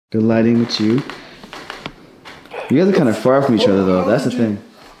Good lighting with you. You guys are kind of far from each other though. That's the thing.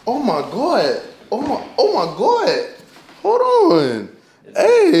 Oh my god. Oh my god. Hold on.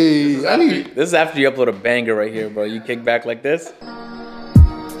 Hey, This is after you upload a banger right here, bro. You kick back like this.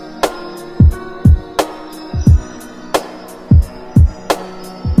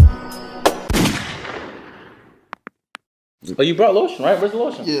 Oh, you brought lotion, right? Where's the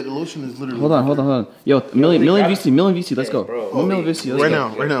lotion? Yeah, the lotion is literally. Hold on. Yo, million VC, let's go. Bro. $1 million VC, let's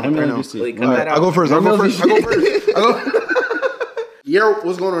go. Right now. VC. I go first. Yo,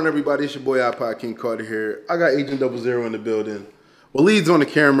 what's going on, everybody? It's your boy iPodKingCarter here. I got Agent 00 in the building. Waleed's on the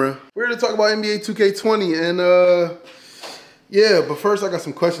camera. We're here to talk about NBA 2K20, and yeah. But first, I got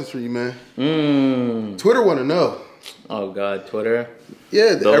some questions for you, man. Twitter want to know. Oh God, Twitter.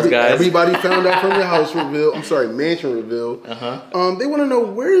 Yeah, Those guys. Everybody found out from your house reveal. I'm sorry, mansion reveal. They want to know,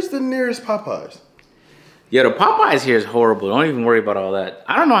 where's the nearest Popeyes? Yeah, the Popeyes here is horrible. Don't even worry about all that.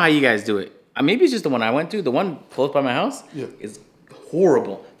 I don't know how you guys do it. Maybe it's just the one I went to. The one close by my house is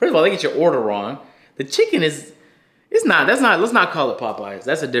horrible. First of all, they get your order wrong. The chicken is, let's not call it Popeyes.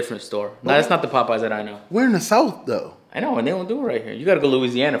 That's a different store. No, that's not the Popeyes that I know. We're in the South, though. I know, and they don't do it right here. You got to go to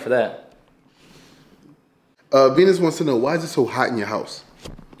Louisiana for that. Venus wants to know, why is it so hot in your house?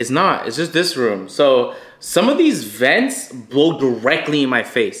 It's not. It's just this room. So some of these vents blow directly in my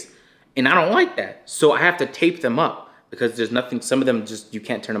face, and I don't like that. So I have to tape them up because there's nothing. Some of them just, you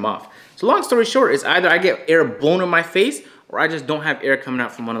can't turn them off. So long story short is either I get air blown in my face or I just don't have air coming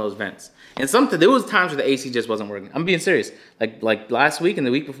out from one of those vents. And there was times where the AC just wasn't working. I'm being serious. Like last week and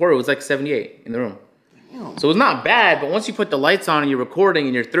the week before, it was like 78 in the room. So it's not bad, but once you put the lights on and you're recording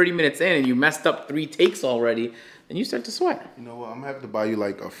and you're 30 minutes in and you messed up 3 takes already, then you start to sweat. You know what? I'm gonna have to buy you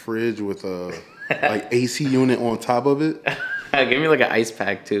like a fridge with a like AC unit on top of it. Give me like an ice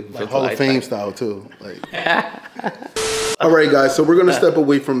pack too. Like Hall of Fame style too. Like. All right, guys. So we're gonna step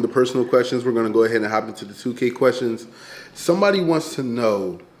away from the personal questions. We're gonna go ahead and hop into the 2K questions. Somebody wants to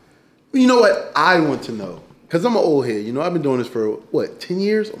know. You know what? I want to know because I'm an old head. You know, I've been doing this for what, 10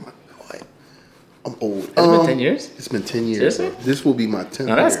 years? Oh my God. I'm old. It's been 10 years? It's been 10 years. Seriously? This will be my 10th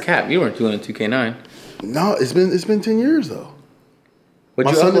No, that's year. cap. You weren't doing a 2K9. No, it's been 10 years though.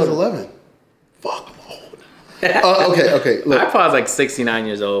 My son is 11. Fuck, I'm old. Okay. Look. iPod's like 69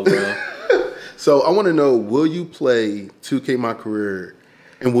 years old, bro. So I want to know, will you play 2K My Career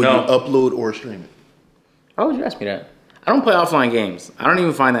and will you upload or stream it? Why would you ask me that? I don't play offline games. I don't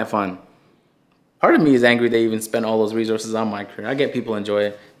even find that fun. Part of me is angry they even spend all those resources on My Career. I get people enjoy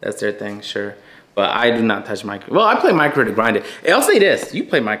it. That's their thing, sure. But I do not touch My Career. Well, I play My Career to grind it. Hey, I'll say this. You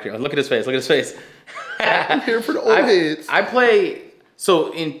play My Career. Look at his face. Look at his face. I'm here for the old heads. I play...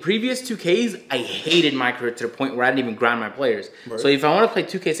 So in previous 2Ks, I hated My Career to the point where I didn't even grind my players. Right. So if I want to play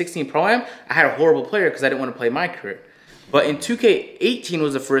 2K16 Pro-Am, I had a horrible player because I didn't want to play My Career. But in 2K18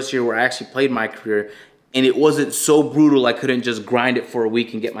 was the first year where I actually played My Career, and it wasn't so brutal I couldn't just grind it for a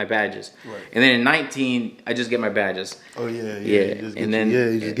week and get my badges. Right. And then in 19, I just get my badges. Oh yeah. You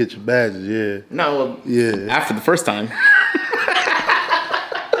just get your badges, yeah. No, well, after the first time.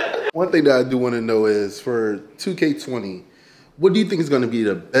 One thing that I do want to know is, for 2K20, what do you think is going to be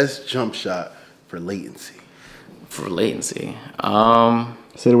the best jump shot for latency? For latency?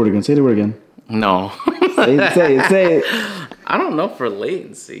 Say the word again. No. Say it. I don't know for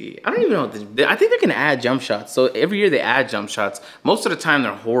latency. I don't even know. I think they're going to add jump shots. So every year they add jump shots. Most of the time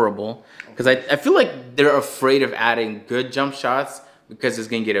they're horrible. Because I feel like they're afraid of adding good jump shots because it's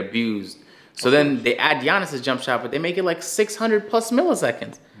going to get abused. So then they add Giannis's jump shot, but they make it like 600 plus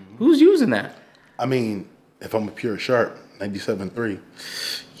milliseconds. Who's using that? I mean, if I'm a pure sharp, 97.3.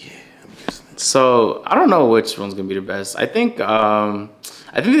 Yeah, I'm using it. So I don't know which one's going to be the best. I think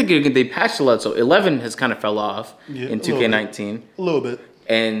they patched a lot. So 11 has kind of fell off in 2K19. A little bit.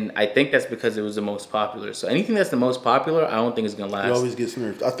 And I think that's because it was the most popular. So anything that's the most popular, I don't think is going to last. It always gets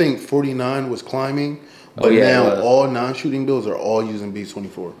nerfed. I think 49 was climbing, but now all non-shooting builds are all using base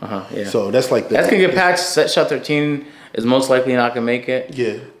 24. So that's like that's going to get patched. Set shot 13 is most likely not going to make it.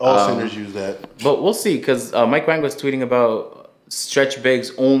 Yeah, all centers use that. But we'll see, because Mike Wang was tweeting about stretch bigs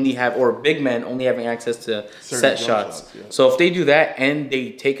or big men only having access to set shots. So if they do that and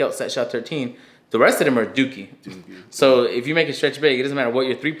they take out set shot 13, the rest of them are dookie. So if you make a stretch big, it doesn't matter what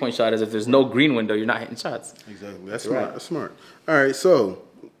your 3-point shot is. If there's no green window, you're not hitting shots. Exactly. That's smart. That's smart. All right, so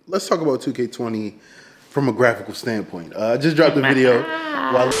let's talk about 2K20 from a graphical standpoint. I just dropped a video.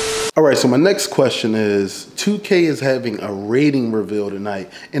 All right, so my next question is, 2K is having a rating reveal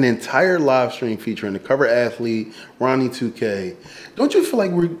tonight, an entire live stream featuring the cover athlete, Ronnie 2K. Don't you feel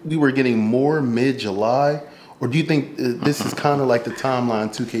like we were getting more mid-July? Or do you think this is kind of like the timeline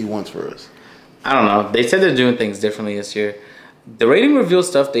 2K wants for us? I don't know. They said they're doing things differently this year. The rating reveal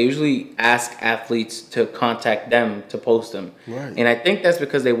stuff, they usually ask athletes to contact them to post them. Right. And I think that's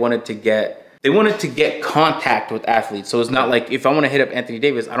because they wanted to get contact with athletes. So it's not like if I want to hit up Anthony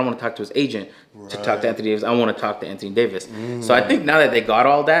Davis, I don't want to talk to his agent to talk to Anthony Davis. I want to talk to Anthony Davis. So I think now that they got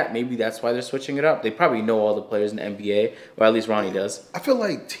all that, maybe that's why they're switching it up. They probably know all the players in the NBA, or at least Ronnie does. I feel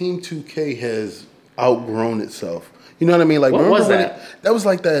like Team 2K has outgrown itself. You know what I mean? Like, what was that? That was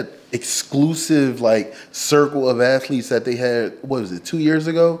like that exclusive like circle of athletes that they had. What was it? 2 years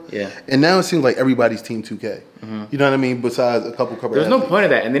ago. Yeah. And now it seems like everybody's Team 2K. You know what I mean? Besides a couple. There's no point of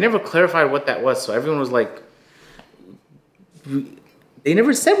that, and they never clarified what that was. So everyone was like, they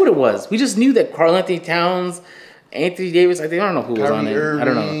never said what it was. We just knew that Karl Anthony Towns, Anthony Davis. I don't know who was on it. I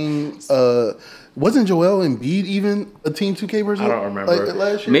don't know. Wasn't Joel Embiid even a Team 2K person? I don't remember. Like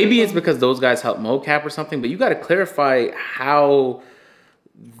last year maybe it's because those guys helped mocap or something. But you got to clarify how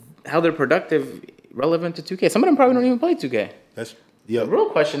they're productive, relevant to 2K. Some of them probably don't even play 2K. That's the real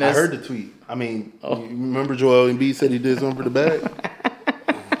question is. I heard the tweet. I mean, you remember Joel Embiid said he did something for the bag?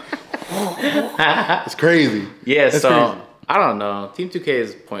 It's crazy. Yeah. That's so crazy. I don't know. Team 2K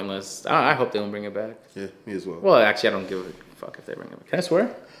is pointless. I hope they don't bring it back. Yeah, me as well. Well, actually, I don't give a fuck if they bring it back. Can I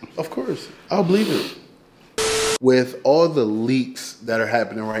swear? Of course. I'll believe it. With all the leaks that are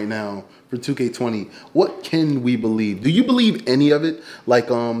happening right now for 2K20, what can we believe? Do you believe any of it? Like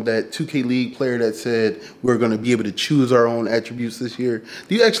that 2K League player that said we're going to be able to choose our own attributes this year.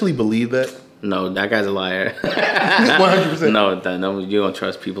 Do you actually believe that? No, that guy's a liar. 100%. No, you don't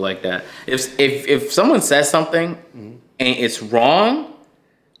trust people like that. If someone says something and it's wrong,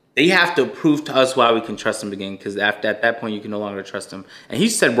 they have to prove to us why we can trust him again. Because at that point, you can no longer trust him. And he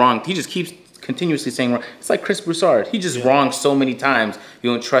said wrong. He just keeps continuously saying wrong. It's like Chris Broussard. He just wrong so many times.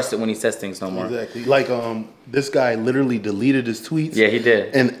 You don't trust it when he says things no more. Exactly. Like this guy literally deleted his tweets. Yeah, he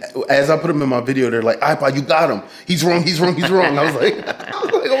did. And as I put him in my video, they're like, iPod, you got him. He's wrong. He's wrong. He's wrong. I was like,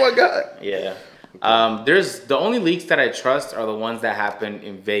 oh my God. Yeah. There's the only leaks that I trust are the ones that happened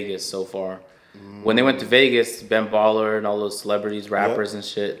in Vegas so far. When they went to Vegas, Ben Baller and all those celebrities, rappers and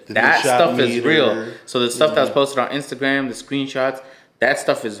shit, that stuff is real. So the stuff that was posted on Instagram, the screenshots, that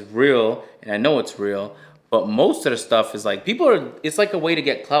stuff is real, and I know it's real. But most of the stuff is like it's like a way to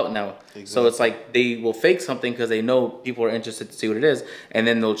get clout now. Exactly. So it's like they will fake something because they know people are interested to see what it is, and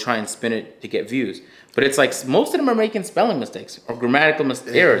then they'll try and spin it to get views. But it's like most of them are making spelling mistakes or grammatical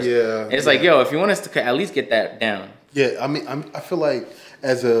errors. Yeah. And it's like, yo, if you want us to at least get that down. Yeah, I mean, I feel like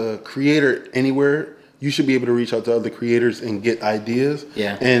as a creator anywhere, you should be able to reach out to other creators and get ideas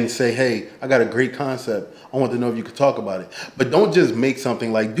and say, hey, I got a great concept. I want to know if you could talk about it. But don't just make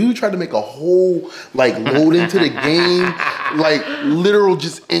something like, dude, try to make a whole, like, load into the game, like, literal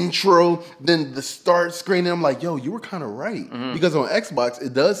just intro, then the start screen. And I'm like, yo, you were kind of right. Because on Xbox,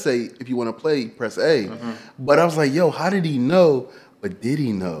 it does say, if you want to play, press A. But I was like, yo, how did he know? But did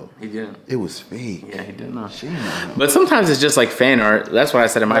he know? He didn't. It was fake. Yeah, he didn't know. But sometimes it's just like fan art. That's what I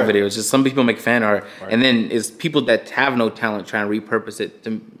said in my video. It's just some people make fan art, and then it's people that have no talent trying to repurpose it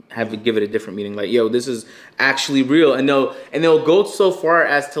to have it give it a different meaning. Like, yo, this is actually real, and they'll go so far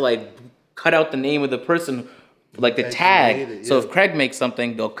as to like cut out the name of the person, like the tag. So if Craig makes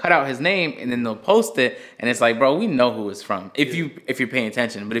something, they'll cut out his name and then they'll post it, and it's like, bro, we know who it's from if you're paying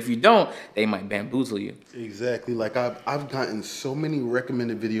attention. But if you don't, they might bamboozle you. Exactly. Like I've gotten so many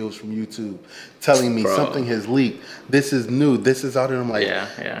recommended videos from YouTube telling me something has leaked. This is new. This is out there. I'm like,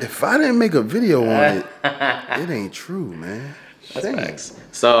 if I didn't make a video on it, it ain't true, man. That's facts.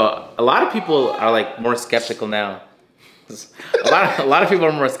 So a lot of people are like more skeptical now. A lot of people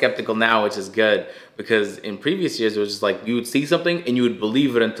are more skeptical now, which is good, because in previous years it was just like you would see something and you would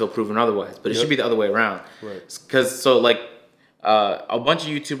believe it until proven otherwise. But it should be the other way around. Right. Because a bunch of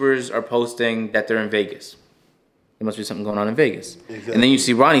YouTubers are posting that they're in Vegas. There must be something going on in Vegas. Exactly. And then you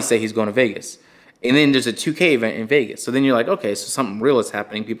see Ronnie say he's going to Vegas. And then there's a 2K event in Vegas. So then you're like, okay, so something real is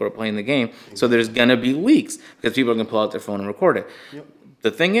happening. People are playing the game. So there's going to be leaks because people are going to pull out their phone and record it. Yep.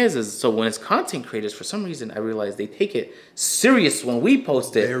 The thing is so when it's content creators, for some reason, I realize they take it serious when we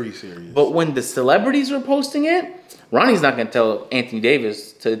post it. Very serious. But when the celebrities are posting it, Ronnie's not going to tell Anthony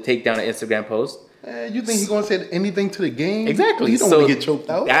Davis to take down an Instagram post. You think he's going to say anything to the game? Exactly. You don't want to get choked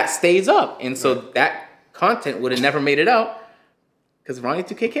out. That stays up. And so that content would have never made it out because Ronnie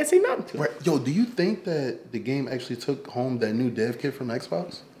 2K can't say nothing to him. Right. Yo, do you think that the game actually took home that new dev kit from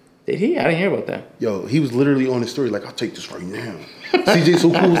Xbox? Did he? I didn't hear about that. Yo, he was literally on his story like, I'll take this right now. CJ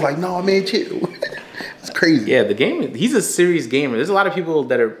So Cool was like, no, man, chill. It's crazy. Yeah, the game, he's a serious gamer. There's a lot of people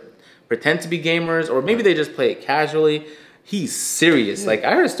that pretend to be gamers, or maybe they just play it casually. He's serious. Yeah. Like,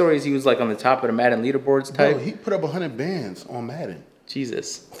 I heard stories he was like on the top of the Madden leaderboards type. Bro, he put up 100 bands on Madden.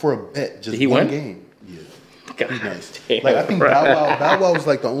 Jesus. For a bet, just Did he one win? game. Yeah. He's nice. Like I think Bow Wow was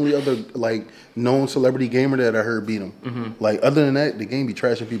like the only other like known celebrity gamer that I heard beat him. Like other than that, the game be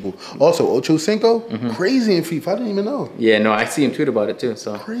trashing people. Also, Ocho Cinco, crazy in FIFA. I didn't even know. Yeah, no, I see him tweet about it too.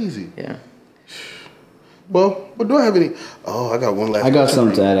 So crazy. Yeah. Well, but do I have any? Oh, I got one last. I got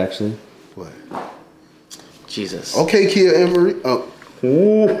something to add actually. What? Jesus. Okay, Kia and Marie. Oh.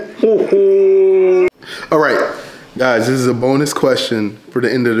 All right, guys. This is a bonus question for the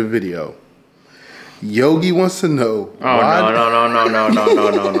end of the video. Yogi wants to know. Oh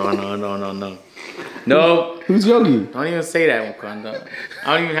no. No. Who's Yogi? Don't even say that, Wakanda.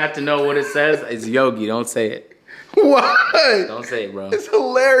 I don't even have to know what it says. It's Yogi. Don't say it. Why? Don't say it, bro. It's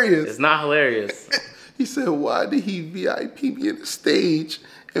hilarious. It's not hilarious. He said, why did he VIP me in the stage?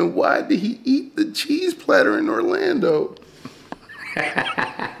 And why did he eat the cheese platter in Orlando?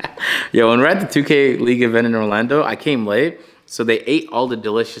 Yo, when we're at the 2K League event in Orlando, I came late. So they ate all the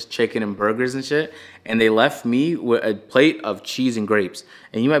delicious chicken and burgers and shit. And they left me with a plate of cheese and grapes.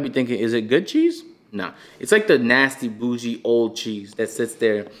 And you might be thinking, is it good cheese? No. It's like the nasty, bougie, old cheese that sits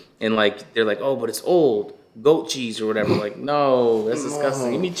there. And like they're like, oh, but it's old. Goat cheese or whatever. Like, no, that's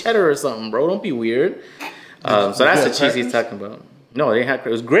disgusting. Give me cheddar or something, bro. Don't be weird. So that's the cheese he's talking about. No, they had it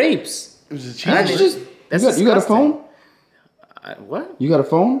was grapes. It was a cheese. You got a phone? What? You got a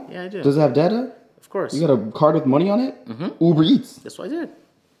phone? Yeah, I do. Does it have data? Of course. You got a card with money on it? Uber Eats. That's what I did.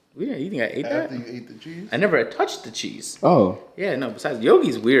 You think I ate that? After you ate the cheese? I never touched the cheese. Oh. Yeah, no, besides,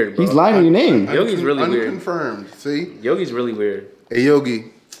 Yogi's weird, bro. He's lying on your name. Yogi's really weird. Unconfirmed, see? Yogi's really weird. Hey,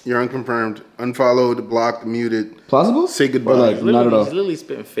 Yogi, you're unconfirmed. Unfollowed, blocked, muted. Plausible? Say goodbye. Or like, not at all. He's literally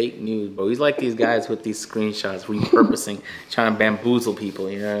spitting fake news, bro. He's like these guys with these screenshots, repurposing, trying to bamboozle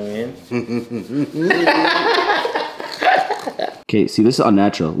people, you know what I mean? Okay, see, this is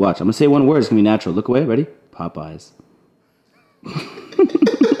unnatural. Watch, I'm gonna say one word. It's gonna be natural. Look away. Ready? Popeyes.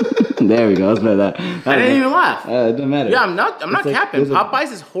 There we go. Let's play that. I didn't even laugh. It doesn't matter. Yeah, I'm not capping.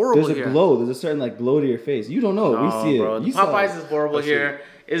 Popeyes is horrible here. There's a glow. There's a certain like glow to your face. You don't know. No, We see bro. it. You Popeyes is horrible here.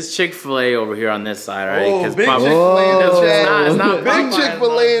 It's Chick-fil-A over here on this side, right? Oh, big Chick-fil-A in the chat. It's not Big Popeyes,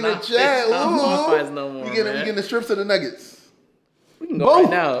 Chick-fil-A in the it's chat. not Popeyes no more, You getting the strips or the nuggets? We can go Both.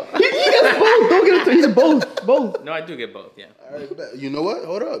 right now. He gets both. Don't get it. He's both. No, I do get both, yeah. All right, bet. You know what?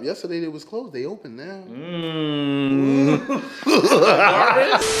 Hold up. Yesterday it was closed. They open now.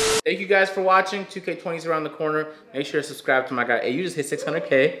 Thank you guys for watching. 2K20 is around the corner. Make sure to subscribe to my guy. Hey, you just hit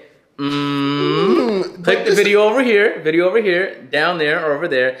 600K. Click the video over here, down there or over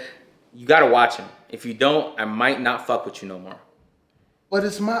there. You gotta watch him. If you don't, I might not fuck with you no more. But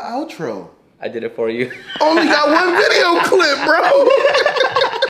it's my outro. I did it for you. Only got one video clip, bro.